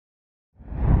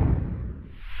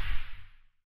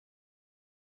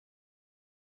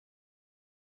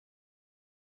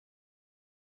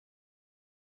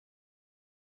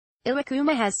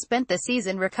Iwakuma has spent the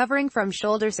season recovering from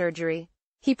shoulder surgery.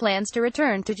 He plans to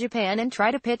return to Japan and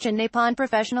try to pitch in Nippon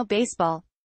professional baseball.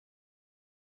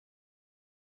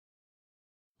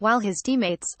 While his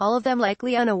teammates, all of them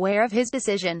likely unaware of his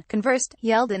decision, conversed,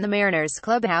 yelled in the Mariners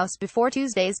clubhouse before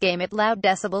Tuesday's game at loud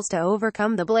decibels to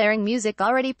overcome the blaring music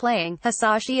already playing.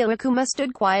 Hisashi Iwakuma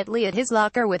stood quietly at his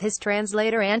locker with his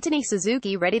translator Anthony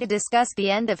Suzuki ready to discuss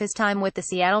the end of his time with the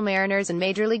Seattle Mariners in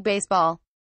Major League Baseball.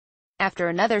 After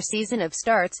another season of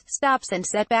starts, stops and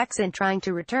setbacks in trying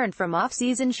to return from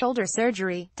off-season shoulder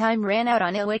surgery, time ran out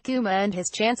on Iwakuma and his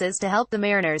chances to help the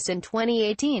Mariners in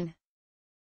 2018.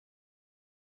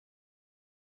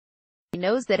 He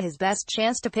knows that his best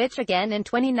chance to pitch again in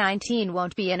 2019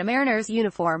 won't be in a Mariners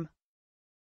uniform.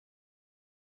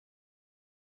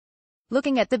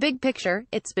 Looking at the big picture,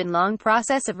 it's been a long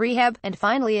process of rehab, and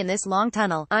finally in this long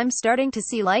tunnel, I'm starting to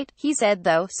see light, he said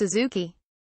though, Suzuki.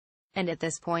 And at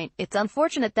this point, it's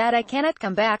unfortunate that I cannot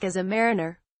come back as a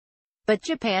Mariner. But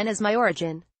Japan is my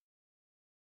origin.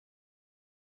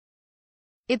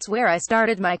 It's where I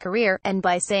started my career, and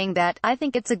by saying that, I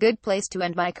think it's a good place to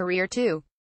end my career too.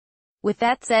 With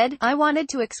that said, I wanted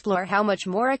to explore how much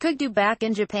more I could do back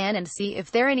in Japan and see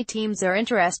if there any teams are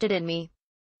interested in me.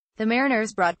 The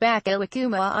Mariners brought back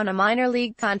Iwakuma on a minor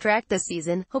league contract this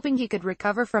season, hoping he could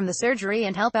recover from the surgery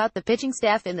and help out the pitching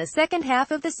staff in the second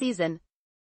half of the season.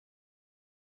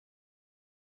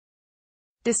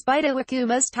 Despite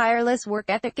Iwakuma's tireless work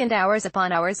ethic and hours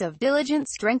upon hours of diligent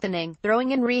strengthening,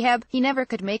 throwing and rehab, he never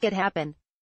could make it happen.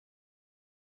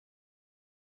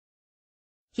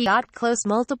 He got close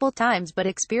multiple times but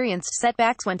experienced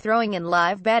setbacks when throwing in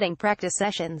live batting practice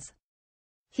sessions.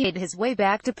 He made his way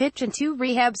back to pitch in 2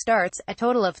 rehab starts, a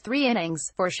total of 3 innings,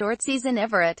 for short season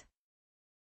Everett.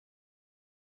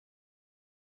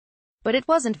 But it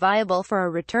wasn't viable for a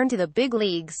return to the big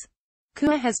leagues.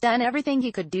 Kuma has done everything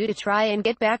he could do to try and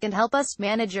get back and help us,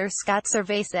 manager Scott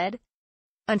Survey said.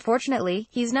 Unfortunately,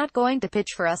 he's not going to pitch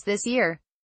for us this year.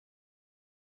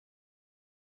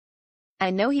 I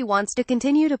know he wants to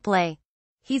continue to play.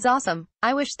 He's awesome.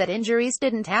 I wish that injuries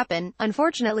didn't happen,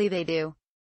 unfortunately they do.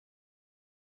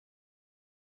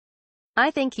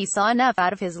 I think he saw enough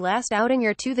out of his last outing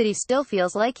or two that he still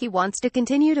feels like he wants to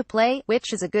continue to play,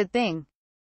 which is a good thing.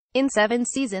 In 7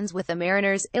 seasons with the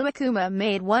Mariners, Iwakuma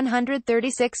made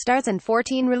 136 starts and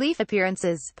 14 relief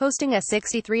appearances, posting a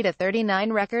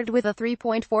 63-39 record with a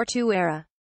 3.42 ERA.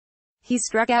 He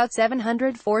struck out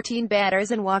 714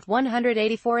 batters and walked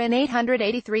 184 in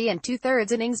 883 and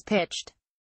 2/3 innings pitched.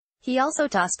 He also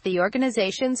tossed the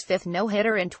organization's 5th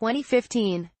no-hitter in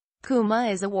 2015. Kuma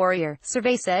is a warrior,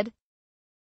 Survey said.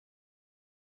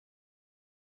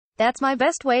 That's my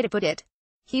best way to put it.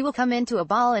 He will come into a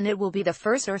ball and it will be the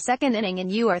first or second inning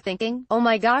and you are thinking, oh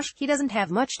my gosh, he doesn't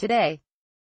have much today.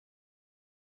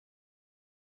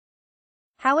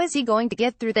 How is he going to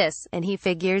get through this? And he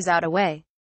figures out a way.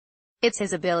 It's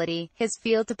his ability, his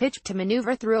feel to pitch, to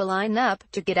maneuver through a lineup,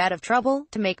 to get out of trouble,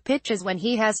 to make pitches when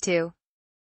he has to.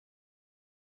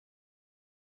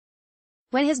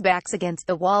 When his back's against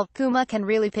the wall, Kuma can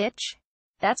really pitch.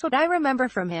 That's what I remember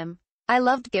from him. I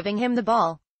loved giving him the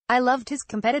ball. I loved his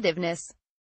competitiveness.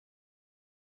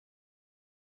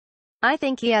 I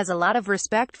think he has a lot of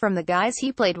respect from the guys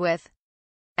he played with.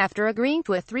 After agreeing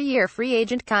to a 3-year free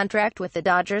agent contract with the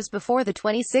Dodgers before the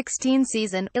 2016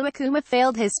 season, Iwakuma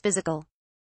failed his physical.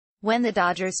 When the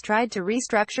Dodgers tried to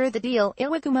restructure the deal,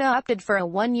 Iwakuma opted for a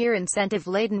 1-year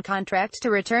incentive-laden contract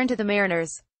to return to the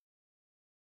Mariners.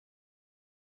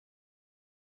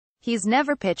 He's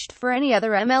never pitched for any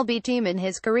other MLB team in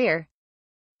his career.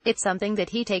 It's something that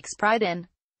he takes pride in.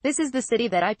 This is the city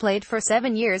that I played for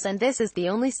 7 years and this is the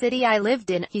only city I lived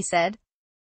in, he said.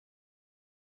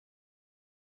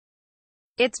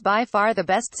 It's by far the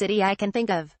best city I can think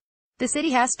of. The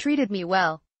city has treated me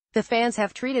well. The fans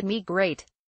have treated me great.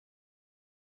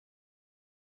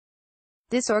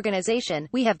 This organization,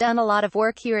 we have done a lot of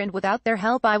work here and without their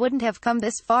help I wouldn't have come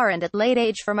this far and at late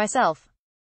age for myself.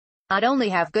 I'd only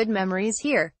have good memories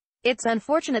here. It's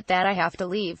unfortunate that I have to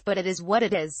leave, but it is what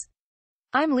it is.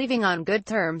 I'm leaving on good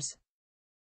terms.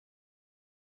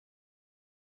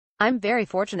 I'm very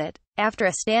fortunate. After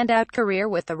a standout career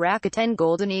with the Rakuten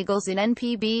Golden Eagles in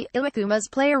NPB, Iwakuma's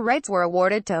player rights were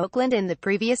awarded to Oakland in the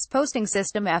previous posting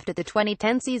system after the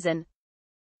 2010 season.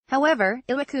 However,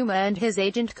 Iwakuma and his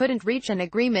agent couldn't reach an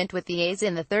agreement with the A's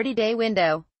in the 30-day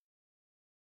window.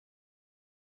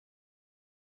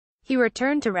 He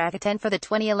returned to Rakuten for the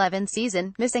 2011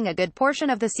 season, missing a good portion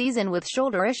of the season with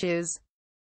shoulder issues.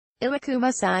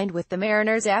 Iwakuma signed with the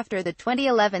Mariners after the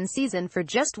 2011 season for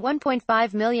just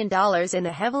 $1.5 million in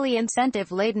a heavily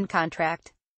incentive-laden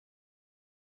contract.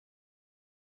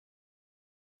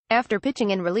 After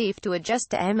pitching in relief to adjust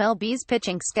to MLB's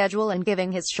pitching schedule and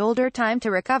giving his shoulder time to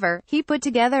recover, he put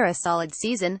together a solid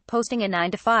season, posting a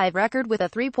 9-5 record with a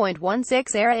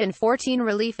 3.16 ERA in 14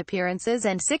 relief appearances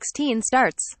and 16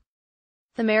 starts.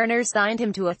 The Mariners signed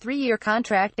him to a 3-year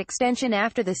contract extension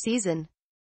after the season.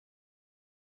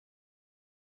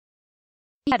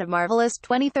 He had a marvelous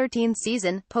 2013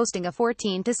 season, posting a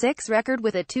 14-6 record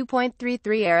with a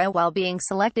 2.33 ERA while being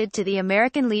selected to the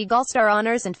American League All-Star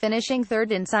honors and finishing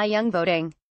third in Cy Young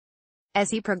voting. As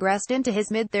he progressed into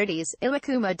his mid-30s,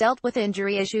 Iwakuma dealt with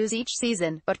injury issues each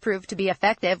season, but proved to be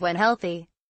effective when healthy.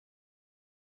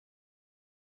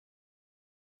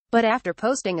 But after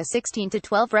posting a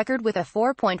 16-12 record with a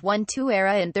 4.12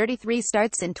 ERA in 33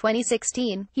 starts in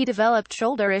 2016, he developed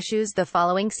shoulder issues the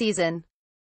following season.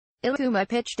 Iwakuma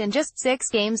pitched in just 6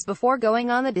 games before going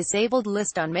on the disabled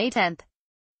list on May 10.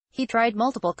 He tried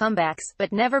multiple comebacks,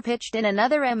 but never pitched in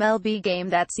another MLB game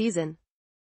that season.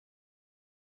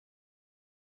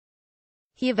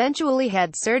 He eventually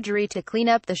had surgery to clean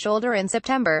up the shoulder in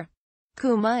September.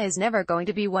 Kuma is never going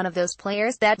to be one of those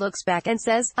players that looks back and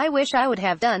says, "I wish I would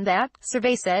have done that,"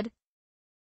 survey said.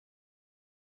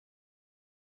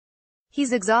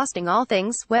 He's exhausting all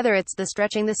things, whether it's the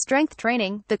stretching, the strength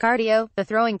training, the cardio, the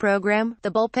throwing program,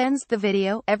 the bullpens, the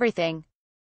video, everything.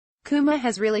 Kuma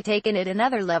has really taken it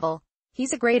another level.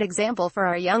 He's a great example for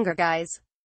our younger guys.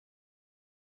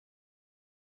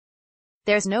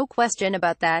 There's no question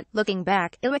about that. Looking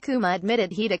back, Iwakuma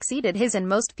admitted he'd exceeded his and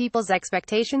most people's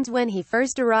expectations when he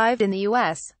first arrived in the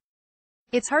U.S.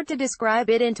 "It's hard to describe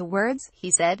it into words,"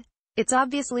 he said. "It's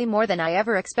obviously more than I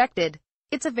ever expected.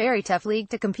 It's a very tough league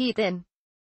to compete in.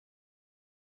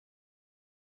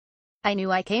 I knew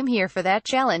I came here for that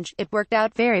challenge. It worked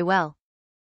out very well.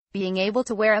 Being able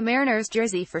to wear a Mariners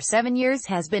jersey for 7 years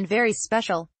has been very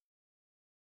special.